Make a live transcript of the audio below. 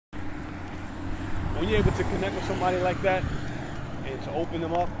when you're able to connect with somebody like that and to open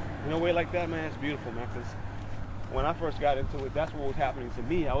them up in a way like that, man, it's beautiful, man. Because when I first got into it, that's what was happening to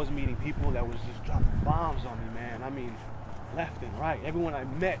me. I was meeting people that was just dropping bombs on me, man. I mean, left and right. Everyone I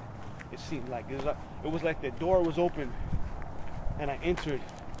met, it seemed like it was like the door was open, and I entered,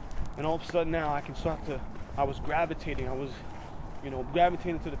 and all of a sudden now I was gravitating. I was,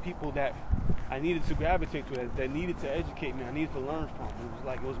 gravitating to the people that I needed to gravitate to, that needed to educate me. I needed to learn from.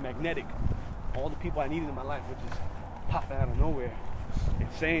 It was magnetic. All the people I needed in my life were just popping out of nowhere and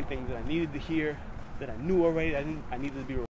saying things that I needed to hear, that I knew already. I needed to be